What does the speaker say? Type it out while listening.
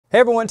Hey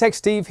everyone, Tech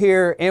Steve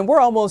here, and we're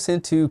almost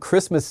into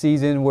Christmas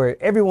season where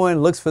everyone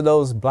looks for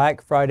those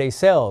Black Friday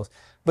sales.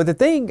 But the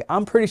thing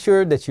I'm pretty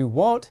sure that you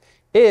want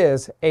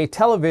is a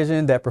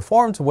television that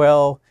performs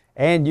well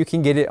and you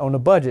can get it on a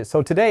budget.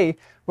 So today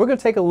we're going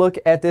to take a look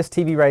at this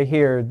TV right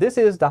here. This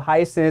is the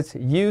Hisense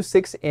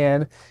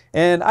U6N,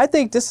 and I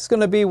think this is going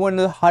to be one of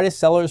the hottest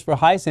sellers for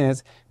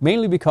Hisense,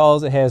 mainly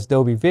because it has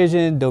Dolby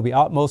Vision, Dolby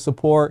Atmos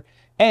support,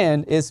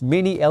 and it's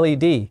mini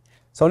LED.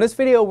 So in this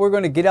video, we're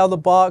going to get out of the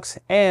box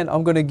and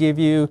I'm going to give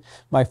you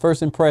my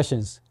first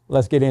impressions.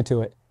 Let's get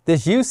into it.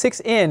 This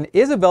U6N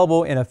is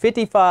available in a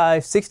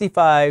 55,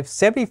 65,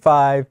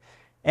 75,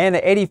 and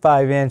an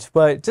 85 inch,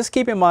 but just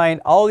keep in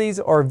mind all these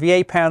are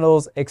VA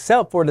panels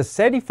except for the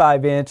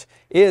 75 inch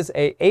is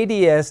a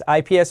ADS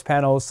IPS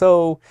panel,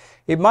 so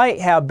it might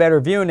have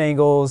better viewing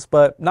angles,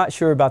 but not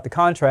sure about the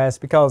contrast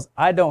because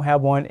I don't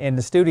have one in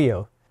the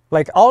studio.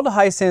 Like all the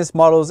Hisense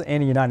models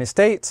in the United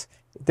States,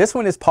 this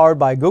one is powered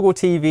by Google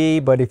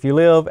TV, but if you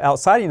live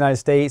outside the United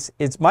States,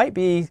 it might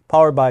be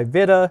powered by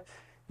Vita.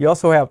 You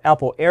also have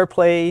Apple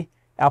AirPlay,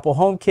 Apple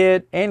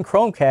HomeKit, and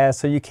Chromecast,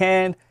 so you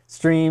can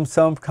stream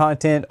some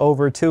content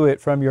over to it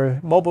from your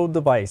mobile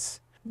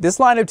device. This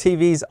line of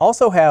TVs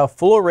also have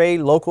full array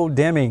local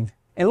dimming.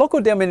 And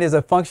local dimming is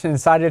a function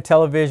inside of the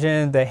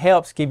television that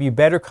helps give you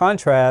better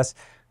contrast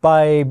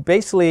by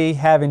basically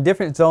having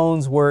different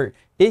zones where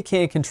it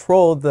can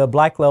control the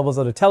black levels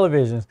of the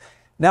television.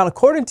 Now,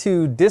 according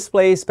to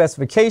display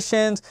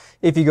specifications,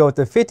 if you go with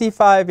the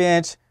 55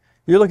 inch,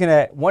 you're looking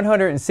at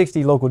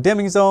 160 local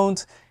dimming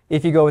zones.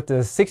 If you go with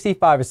the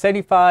 65 or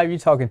 75, you're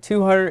talking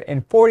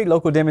 240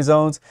 local dimming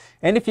zones.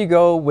 And if you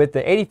go with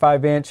the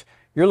 85 inch,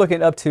 you're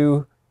looking up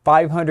to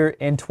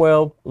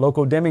 512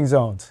 local dimming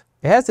zones.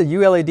 It has the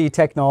ULED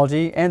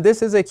technology, and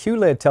this is a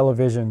QLED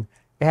television.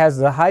 It has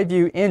the high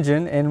view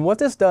engine, and what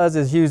this does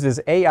is uses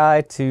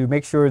AI to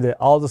make sure that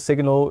all the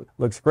signal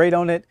looks great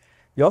on it.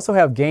 You also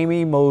have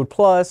Gaming Mode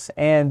Plus,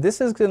 and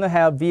this is going to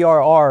have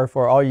VRR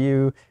for all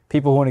you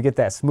people who want to get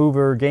that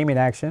smoother gaming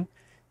action.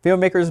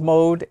 Filmmakers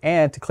Mode,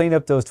 and to clean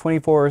up those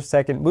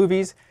 24-second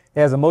movies, it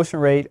has a motion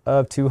rate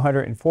of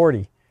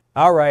 240.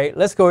 All right,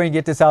 let's go ahead and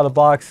get this out of the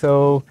box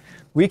so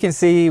we can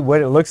see what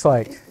it looks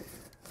like.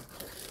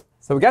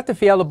 So we got the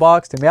fee out of the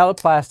box, they're made out of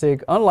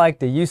plastic, unlike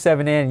the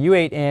U7N and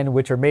U8N,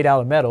 which are made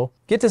out of metal.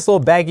 Get this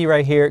little baggie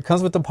right here. It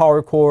comes with the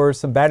power cord,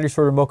 some batteries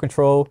for the remote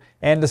control,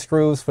 and the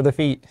screws for the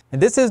feet.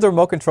 And this is the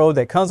remote control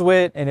that comes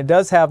with it, and it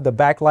does have the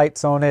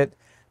backlights on it,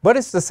 but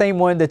it's the same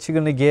one that you're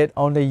going to get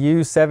on the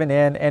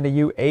U7N and the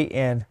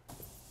U8N.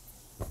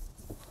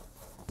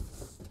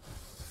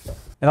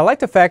 And I like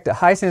the fact that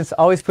Hisense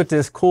always put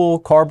this cool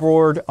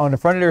cardboard on the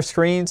front of their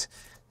screens.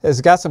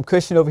 It's got some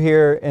cushion over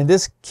here, and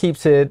this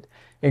keeps it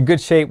in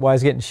good shape while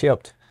it's getting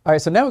shipped. All right,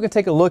 so now we're gonna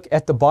take a look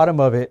at the bottom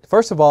of it.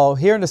 First of all,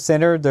 here in the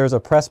center, there's a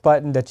press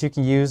button that you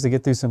can use to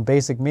get through some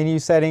basic menu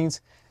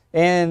settings.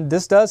 And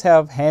this does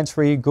have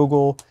hands-free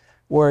Google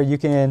where you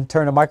can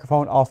turn the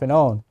microphone off and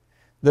on.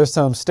 There's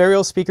some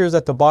stereo speakers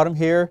at the bottom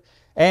here,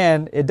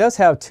 and it does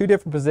have two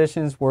different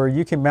positions where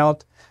you can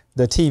mount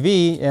the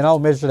TV, and I'll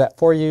measure that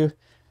for you. As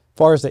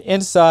far as the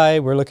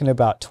inside, we're looking at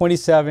about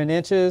 27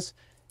 inches,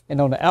 and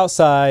on the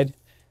outside,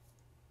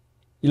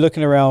 you're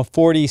looking around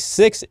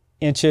 46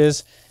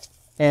 inches,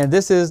 and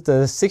this is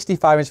the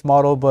 65 inch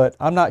model, but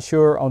I'm not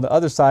sure on the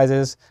other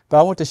sizes, but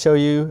I want to show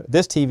you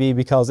this TV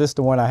because this is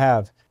the one I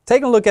have.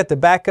 Taking a look at the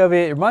back of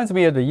it, it reminds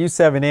me of the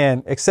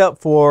U7N,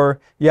 except for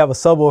you have a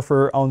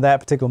subwoofer on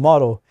that particular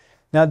model.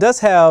 Now it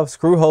does have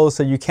screw holes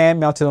so you can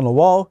mount it on the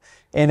wall,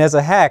 and as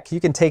a hack, you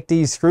can take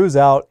these screws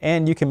out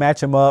and you can match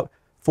them up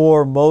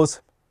for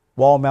most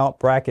wall mount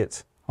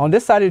brackets. On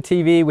this side of the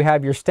TV, we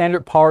have your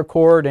standard power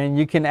cord, and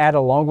you can add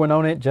a long one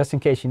on it just in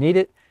case you need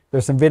it.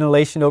 There's some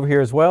ventilation over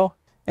here as well.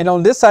 And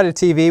on this side of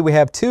the TV, we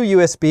have two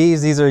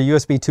USBs. These are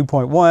USB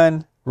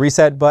 2.1,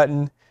 reset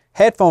button,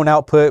 headphone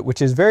output,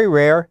 which is very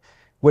rare.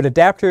 With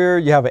adapter,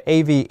 you have an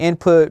AV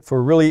input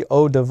for really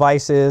old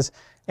devices,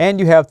 and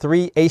you have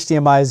three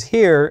HDMIs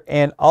here,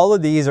 and all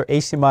of these are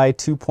HDMI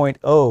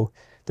 2.0.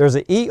 There's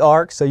an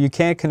eARC, so you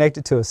can connect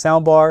it to a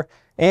soundbar,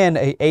 and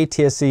a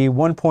ATSC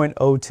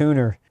 1.0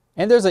 tuner.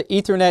 And there's an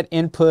Ethernet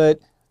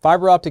input,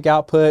 fiber optic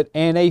output,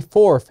 and a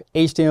fourth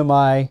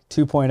HDMI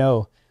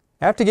 2.0.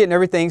 After getting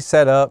everything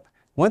set up,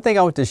 one thing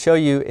I want to show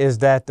you is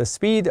that the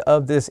speed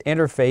of this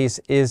interface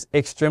is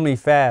extremely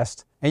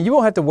fast. And you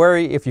won't have to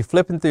worry if you're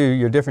flipping through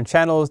your different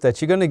channels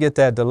that you're going to get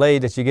that delay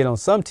that you get on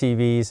some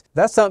TVs.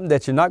 That's something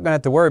that you're not going to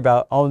have to worry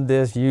about on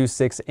this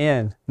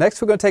U6N.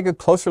 Next, we're going to take a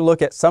closer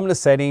look at some of the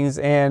settings,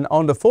 and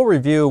on the full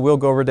review, we'll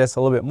go over this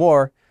a little bit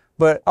more,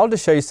 but I'll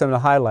just show you some of the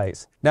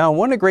highlights. Now,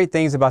 one of the great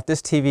things about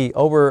this TV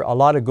over a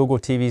lot of Google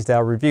TVs that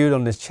I reviewed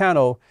on this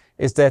channel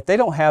is that they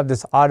don't have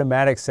this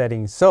automatic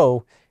setting.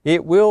 So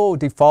it will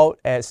default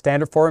at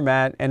standard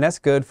format, and that's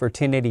good for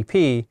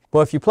 1080p.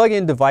 But if you plug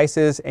in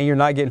devices and you're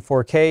not getting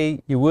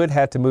 4K, you would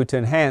have to move to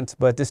enhance,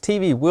 but this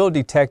TV will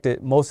detect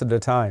it most of the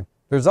time.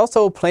 There's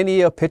also plenty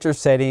of picture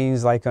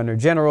settings, like under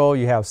general,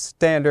 you have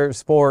standard,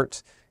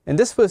 sports, and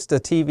this puts the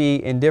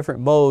TV in different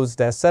modes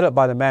that's set up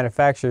by the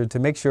manufacturer to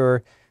make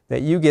sure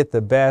that you get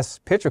the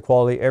best picture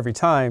quality every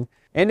time.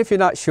 And if you're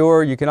not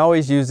sure, you can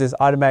always use this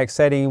automatic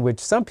setting, which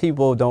some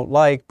people don't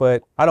like,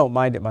 but I don't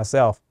mind it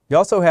myself. You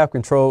also have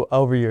control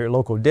over your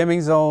local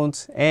dimming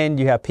zones, and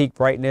you have peak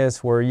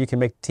brightness where you can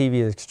make the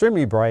TV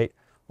extremely bright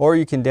or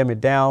you can dim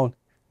it down.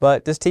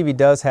 But this TV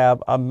does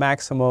have a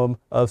maximum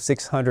of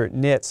 600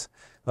 nits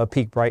of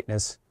peak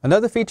brightness.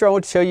 Another feature I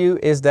want to show you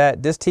is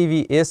that this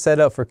TV is set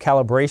up for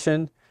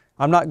calibration.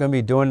 I'm not going to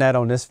be doing that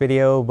on this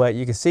video, but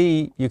you can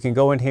see you can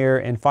go in here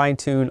and fine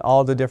tune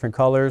all the different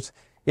colors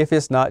if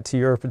it's not to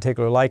your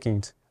particular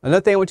likings.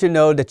 Another thing I want you to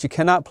know that you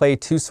cannot play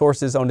two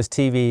sources on this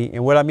TV,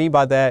 and what I mean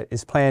by that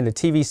is playing the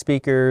TV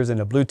speakers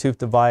and a Bluetooth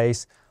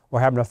device or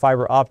having a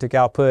fiber optic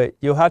output.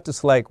 You'll have to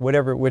select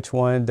which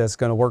one that's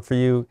going to work for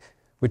you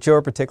with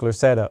your particular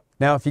setup.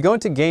 Now, if you go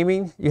into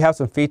gaming, you have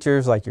some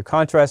features like your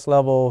contrast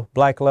level,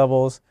 black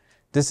levels.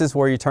 This is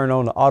where you turn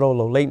on the auto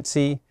low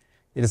latency.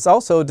 It is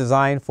also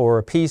designed for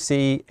a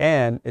PC,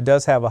 and it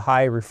does have a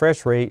high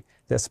refresh rate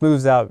that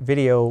smooths out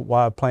video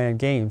while playing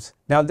games.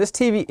 Now, this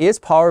TV is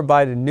powered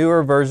by the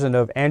newer version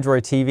of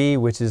Android TV,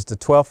 which is the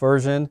 12th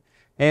version,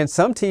 and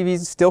some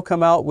TVs still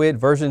come out with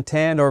version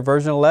 10 or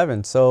version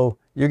 11, so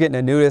you're getting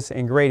the newest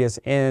and greatest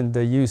in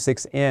the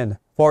U6N.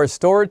 For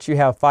storage, you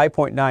have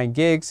 5.9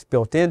 gigs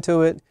built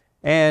into it,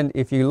 and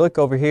if you look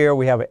over here,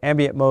 we have an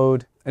ambient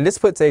mode, and this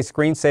puts a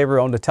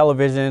screensaver on the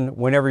television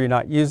whenever you're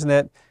not using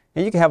it,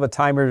 and you can have a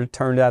timer to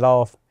turn that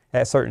off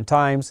at certain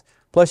times.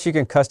 Plus, you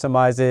can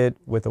customize it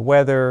with the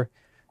weather,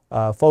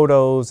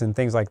 photos, and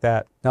things like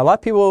that. Now, a lot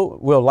of people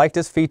will like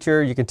this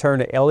feature. You can turn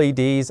the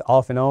LEDs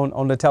off and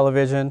on the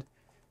television.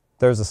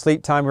 There's a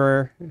sleep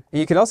timer.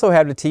 You can also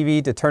have the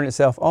TV to turn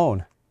itself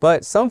on.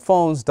 But some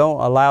phones don't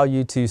allow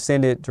you to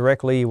send it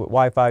directly with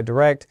Wi-Fi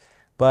direct,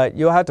 but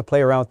you'll have to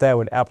play around with that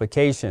with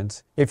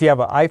applications. If you have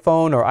an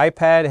iPhone or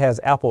iPad, it has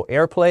Apple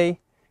AirPlay.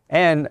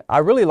 And I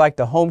really like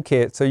the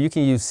HomeKit, so you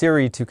can use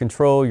Siri to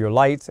control your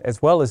lights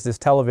as well as this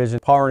television,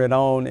 powering it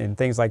on and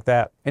things like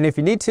that. And if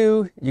you need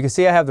to, you can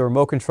see I have the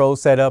remote control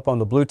set up on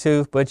the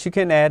Bluetooth, but you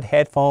can add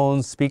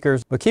headphones,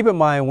 speakers. But keep in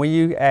mind, when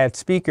you add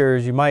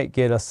speakers, you might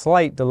get a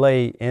slight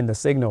delay in the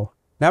signal.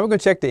 Now we're going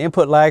to check the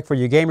input lag for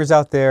you gamers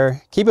out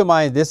there. Keep in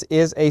mind, this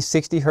is a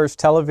 60 hertz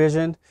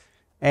television,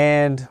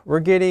 and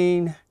we're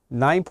getting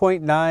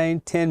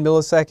 9.9, 10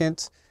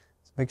 milliseconds.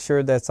 Let's make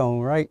sure that's on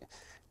right.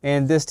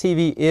 And this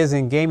TV is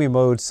in gaming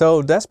mode,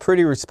 so that's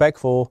pretty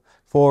respectful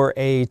for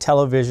a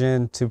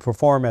television to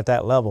perform at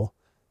that level.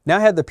 Now I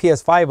have the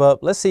PS5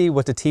 up. Let's see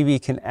what the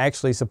TV can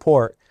actually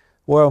support.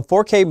 Well, in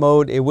 4K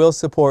mode, it will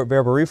support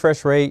variable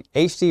refresh rate,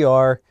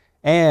 HDR,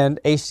 and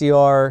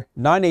HDR,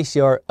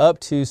 non-HDR up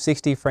to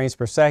 60 frames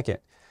per second.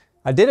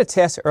 I did a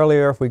test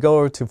earlier. If we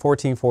go to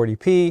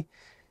 1440p,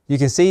 you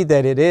can see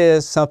that it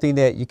is something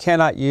that you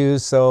cannot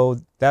use, so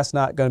that's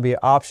not going to be an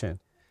option.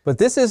 But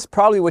this is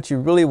probably what you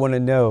really want to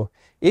know.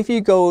 If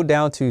you go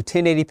down to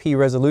 1080p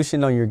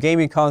resolution on your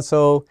gaming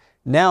console,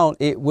 now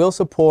it will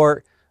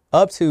support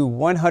up to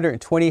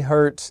 120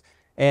 hertz,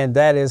 and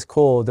that is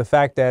cool. The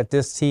fact that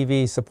this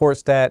TV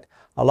supports that,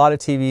 a lot of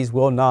TVs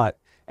will not.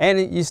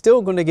 And you're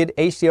still going to get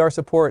HDR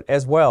support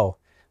as well.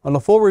 On the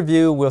full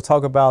review, we'll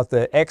talk about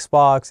the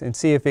Xbox and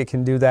see if it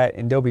can do that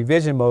in Dolby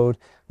Vision mode.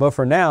 But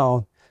for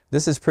now,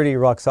 this is pretty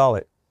rock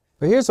solid.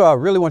 But here's what I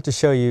really want to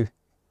show you.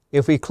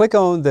 If we click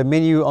on the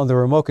menu on the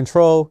remote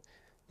control,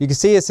 you can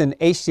see it's in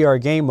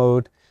HDR game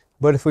mode.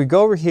 But if we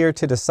go over here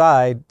to the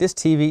side, this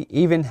TV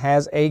even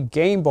has a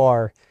game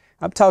bar.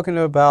 I'm talking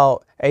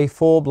about a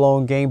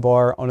full-blown game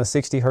bar on a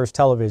 60 hertz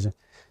television.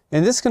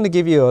 And this is going to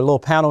give you a little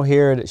panel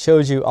here that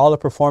shows you all the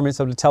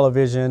performance of the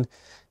television.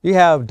 You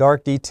have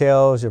dark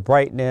details, your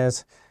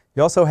brightness.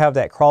 You also have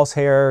that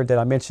crosshair that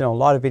I mentioned on a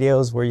lot of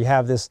videos where you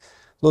have this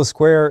little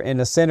square in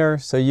the center,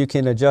 so you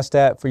can adjust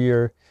that for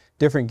your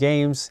different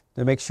games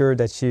to make sure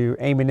that you're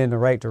aiming in the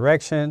right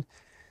direction.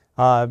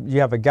 You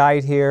have a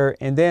guide here,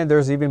 and then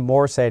there's even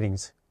more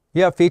settings.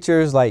 You have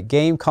features like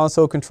game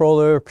console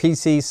controller,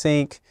 PC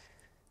sync.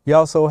 You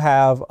also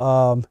have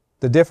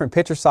the different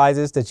picture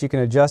sizes that you can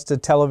adjust the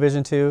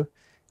television to,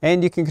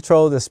 and you can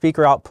control the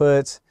speaker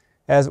outputs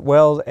as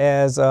well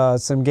as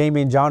some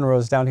gaming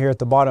genres down here at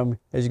the bottom,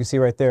 as you can see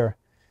right there.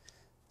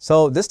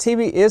 So this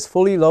TV is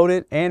fully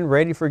loaded and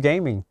ready for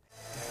gaming.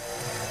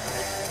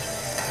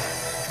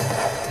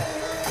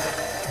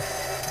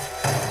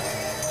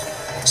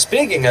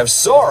 Speaking of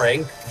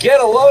soaring,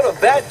 get a load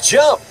of that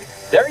jump.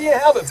 There you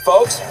have it,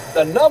 folks.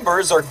 The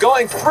numbers are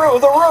going through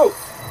the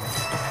roof.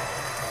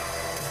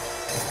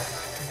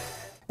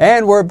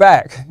 And we're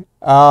back.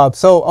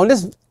 So on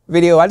this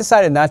video, I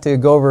decided not to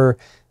go over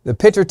the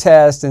picture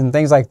test and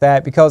things like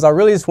that because I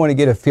really just want to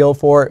get a feel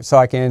for it so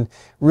I can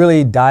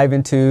really dive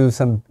into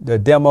the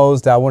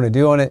demos that I want to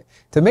do on it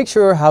to make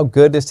sure how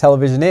good this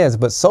television is.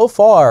 But so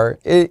far,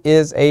 it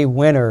is a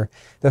winner.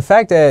 The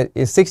fact that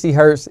it's 60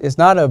 hertz is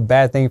not a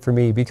bad thing for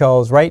me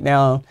because right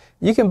now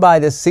you can buy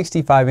this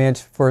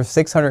 65-inch for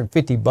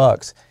 650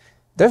 bucks.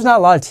 There's not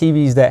a lot of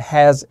TVs that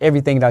has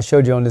everything that I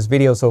showed you on this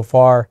video so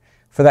far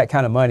for that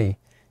kind of money.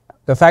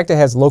 The fact that it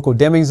has local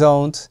dimming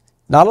zones,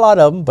 not a lot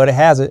of them, but it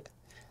has it.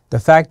 The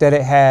fact that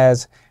it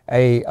has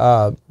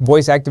a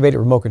voice activated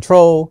remote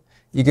control.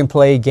 You can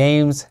play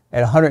games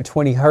at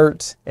 120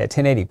 hertz at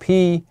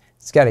 1080p.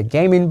 It's got a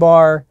gaming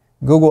bar,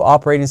 Google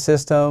operating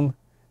system.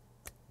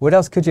 What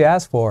else could you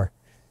ask for?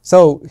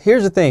 So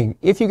here's the thing.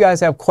 If you guys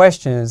have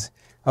questions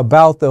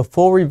about the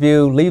full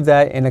review, leave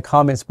that in the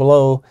comments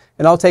below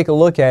and I'll take a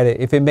look at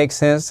it. If it makes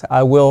sense,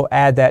 I will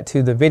add that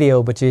to the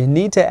video, but you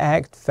need to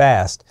act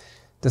fast.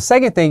 The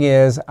second thing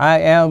is I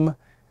am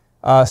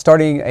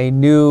starting a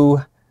new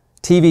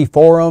TV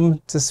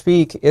forum to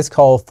speak. It's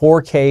called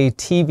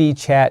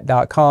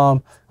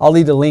 4ktvchat.com. I'll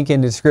leave the link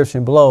in the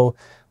description below.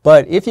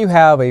 But if you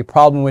have a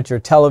problem with your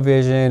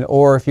television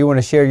or if you want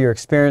to share your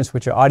experience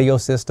with your audio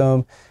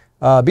system,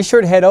 be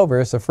sure to head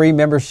over. It's a free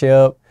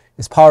membership.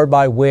 It's powered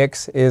by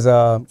Wix, is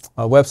a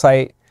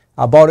website.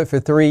 I bought it for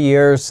 3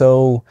 years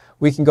so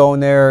we can go in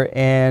there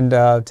and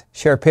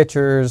share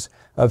pictures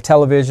of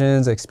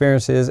televisions,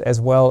 experiences, as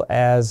well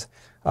as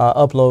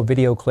upload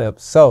video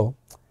clips. So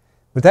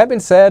with that being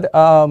said,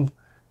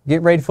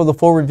 get ready for the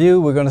full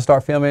review. We're going to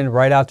start filming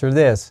right after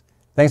this.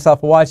 Thanks a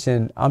lot for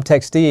watching. I'm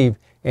Tech Steve.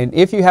 And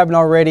if you haven't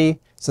already,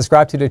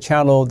 subscribe to the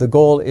channel. The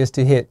goal is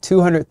to hit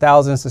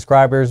 200,000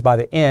 subscribers by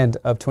the end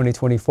of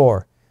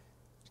 2024.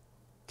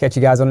 Catch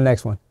you guys on the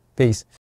next one. Peace.